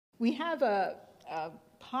We have a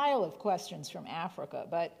pile of questions from Africa,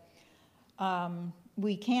 but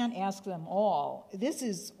we can't ask them all. This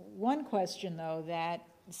is one question, though, that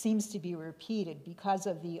seems to be repeated because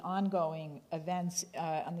of the ongoing events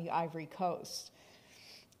on the Ivory Coast.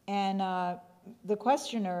 And the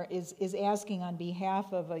questioner is asking on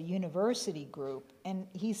behalf of a university group, and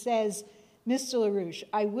he says, Mr. LaRouche,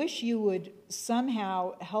 I wish you would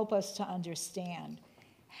somehow help us to understand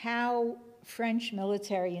how French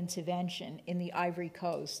military intervention in the Ivory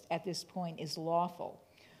Coast at this point is lawful.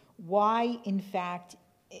 Why, in fact,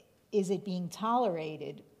 is it being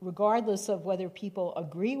tolerated, regardless of whether people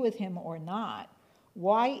agree with him or not?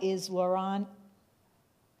 Why is Laurent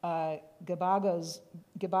Gbagbo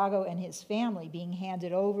and his family being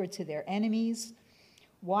handed over to their enemies?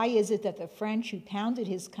 Why is it that the French who pounded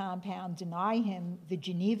his compound deny him the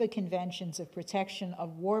Geneva Conventions of Protection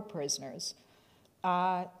of War Prisoners?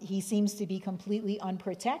 He seems to be completely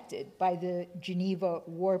unprotected by the Geneva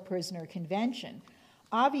War Prisoner Convention.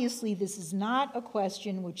 Obviously, this is not a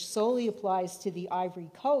question which solely applies to the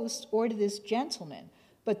Ivory Coast or to this gentleman,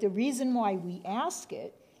 but the reason why we ask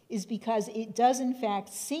it is because it does in fact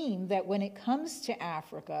seem that when it comes to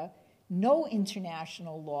Africa, no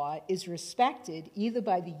international law is respected either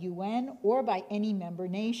by the UN or by any member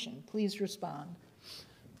nation. Please respond.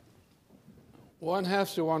 One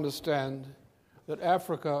has to understand that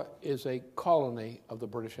Africa is a colony of the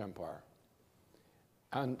British Empire.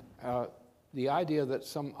 And the idea that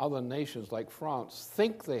some other nations like France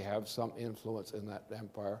think they have some influence in that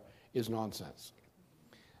empire is nonsense.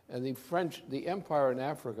 And the French Empire in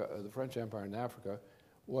Africa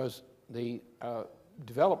was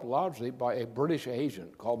developed largely by a British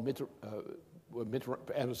agent called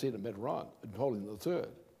Antecedent Mitterrand, Napoleon III.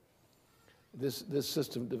 This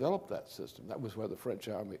system developed that system. That was where the French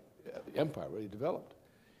Empire really developed.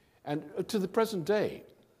 And to the present day,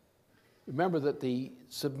 remember that the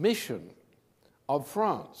submission of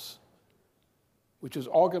France, which is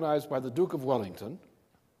organized by the Duke of Wellington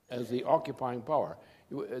as the occupying power,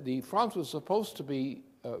 France was supposed to be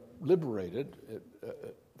liberated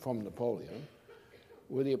from Napoleon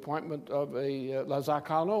with the appointment of a Lazare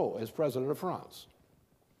Carnot as president of France.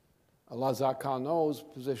 Lazare Carnot's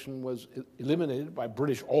position was eliminated by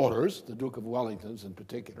British orders, the Duke of Wellington's in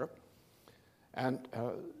particular, and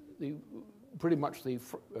pretty much the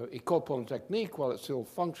École Polytechnique, while it still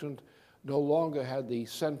functioned, no longer had the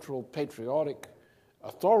central patriotic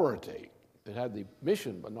authority. It had the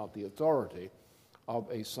mission, but not the authority of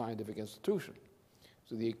a scientific institution.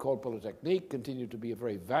 So the École Polytechnique continued to be a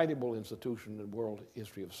very valuable institution in world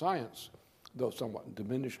history of science, though somewhat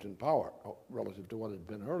diminished in power relative to what it had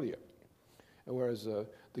been earlier. And whereas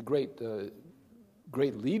the great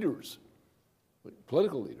leaders,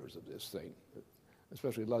 political leaders of this thing,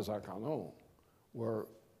 especially Lazare Carnot, were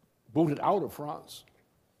booted out of France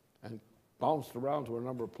and bounced around to a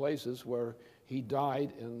number of places where he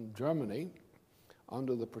died in Germany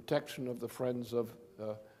under the protection of the friends of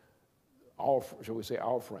our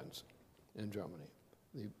friends in Germany,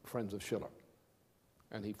 the friends of Schiller.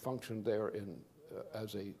 And he functioned there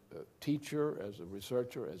as a teacher, as a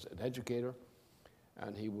researcher, as an educator,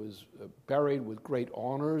 and he was buried with great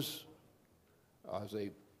honors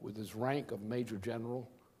with his rank of Major General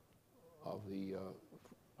of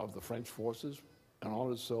the French forces, and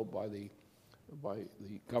honored so by the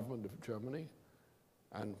government of Germany.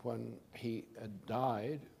 And when he had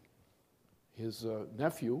died, his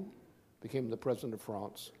nephew became the president of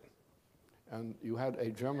France, and you had a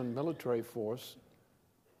German military force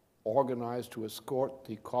organized to escort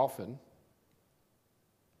the coffin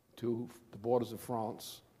to the borders of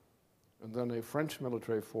France, and then a French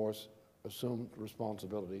military force assumed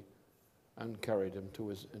responsibility and carried him to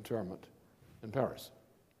his interment in Paris.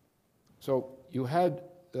 So you had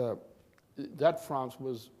that France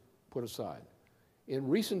was put aside. In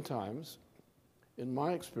recent times, in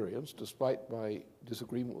my experience, despite my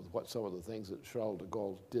disagreement with what some of the things that Charles de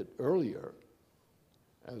Gaulle did earlier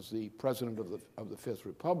as the president of the Fifth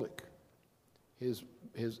Republic, his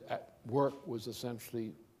work was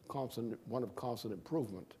essentially one of constant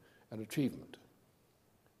improvement and achievement.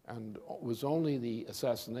 And it was only the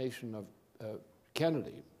assassination of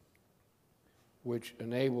Kennedy which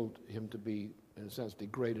enabled him to be, in a sense,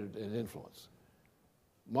 degraded in influence.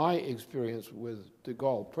 My experience with de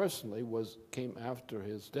Gaulle personally came after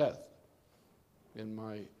his death in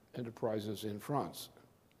my enterprises in France,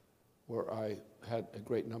 where I had a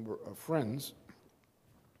great number of friends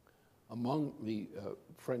among the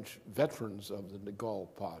French veterans of the de Gaulle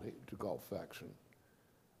party, de Gaulle faction,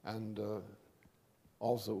 and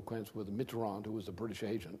also acquaintance with Mitterrand, who was a British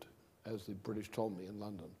agent, as the British told me in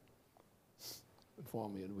London.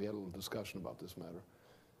 informed me, and we had a little discussion about this matter.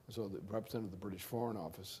 And so the representative of the British Foreign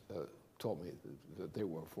Office told me that they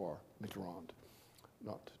were for Mitterrand,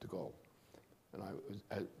 not de Gaulle. And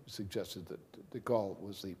I suggested that de Gaulle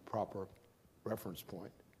was the proper reference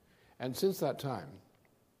point. And since that time,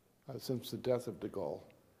 since the death of de Gaulle,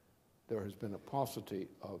 there has been a paucity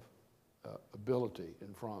of ability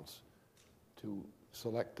in France to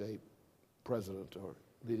select a president or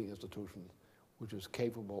leading institution which is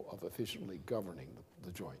capable of efficiently governing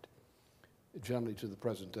the joint. Generally, to the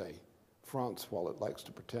present day, France, while it likes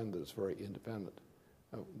to pretend that it's very independent,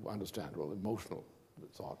 understandable, emotional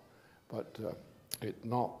thought, but it's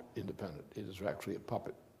not independent. It is actually a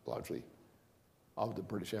puppet, largely, of the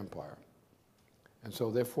British Empire. And so,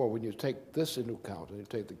 therefore, when you take this into account, and you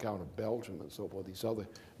take the account of Belgium and so forth, these other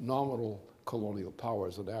nominal colonial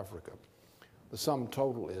powers in Africa, the sum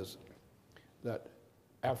total is that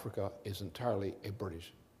Africa is entirely a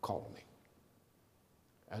British colony.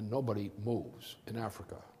 And nobody moves in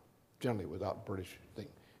Africa, generally without British thing.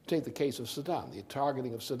 Take the case of Sudan, the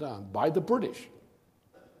targeting of Sudan by the British,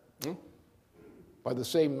 by the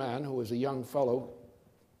same man who was a young fellow,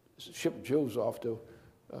 shipped Jews off to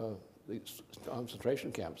the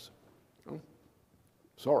concentration camps.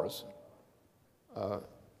 Soros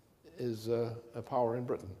is a power in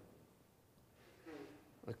Britain,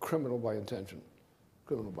 a criminal by intention,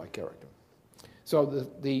 criminal by character. So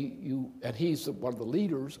and he's one of the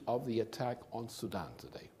leaders of the attack on Sudan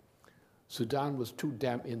today. Sudan was too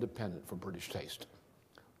damn independent for British taste.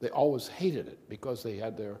 They always hated it because they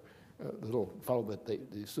had their little fellow that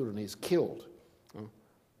the Sudanese killed,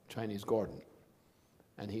 Chinese Gordon.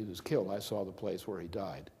 And he was killed. I saw the place where he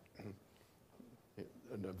died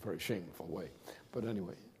in a very shameful way. But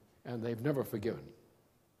anyway, and they've never forgiven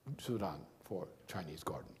Sudan for Chinese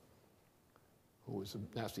Gordon, who was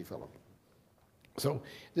a nasty fellow. So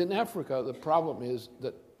in Africa, the problem is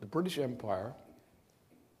that the British Empire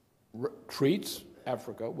treats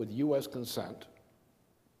Africa with U.S. consent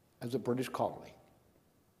as a British colony.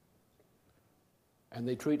 And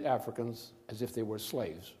they treat Africans as if they were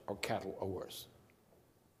slaves or cattle or worse.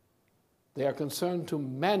 They are concerned to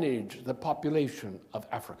manage the population of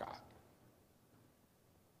Africa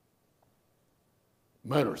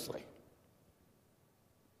murderously.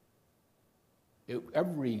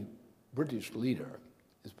 Every British leader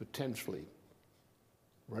is potentially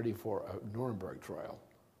ready for a Nuremberg trial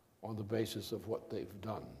on the basis of what they've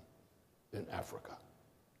done in Africa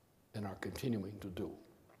and are continuing to do.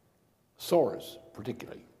 Soros,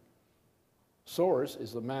 particularly. Soros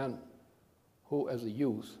is the man who, as a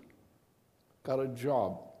youth, got a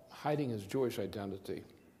job hiding his Jewish identity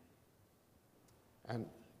and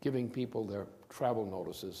giving people their travel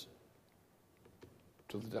notices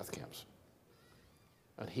to the death camps.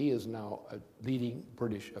 And he is now a leading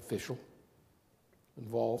British official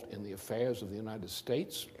involved in the affairs of the United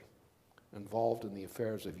States, involved in the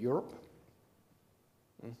affairs of Europe.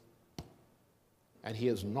 And he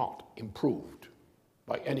has not improved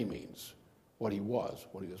by any means what he was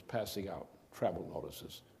when he was passing out travel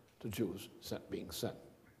notices to Jews being sent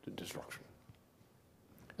to destruction.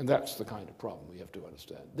 And that's the kind of problem we have to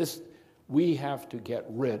understand. We have to get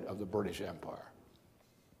rid of the British Empire.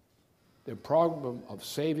 The problem of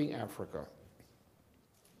saving Africa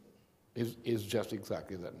is just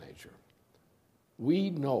exactly that nature.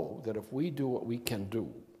 We know that if we do what we can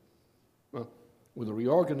do with the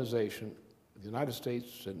reorganization of the United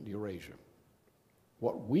States and Eurasia,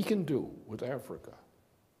 what we can do with Africa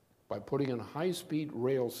by putting in high-speed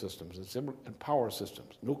rail systems and power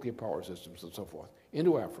systems, nuclear power systems and so forth,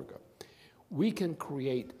 into Africa, we can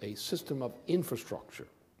create a system of infrastructure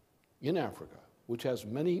in Africa which has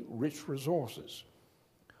many rich resources,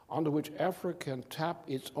 under which Africa can tap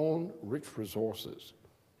its own rich resources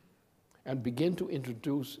and begin to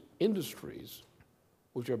introduce industries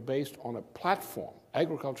which are based on a platform,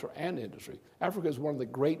 agriculture and industry. Africa is one of the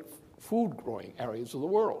great food-growing areas of the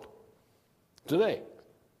world today.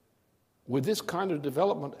 With this kind of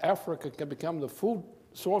development, Africa can become the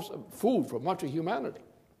source of food for much of humanity.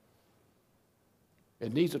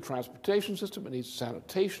 It needs a transportation system, it needs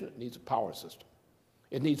sanitation, it needs a power system.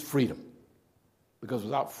 It needs freedom, because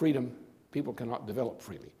without freedom, people cannot develop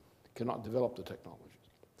freely, cannot develop the technologies.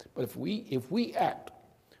 But if we act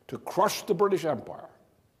to crush the British Empire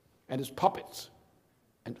and its puppets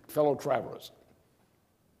and fellow travelers,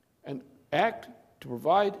 and act to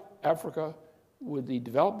provide Africa with the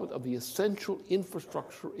development of the essential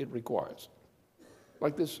infrastructure it requires,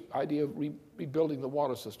 like this idea of rebuilding the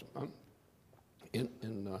water system in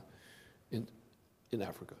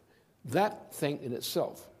Africa. That thing in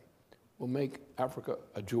itself will make Africa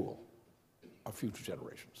a jewel of future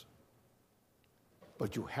generations.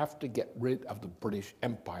 but you have to get rid of the British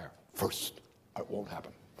Empire first, or it won't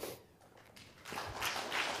happen.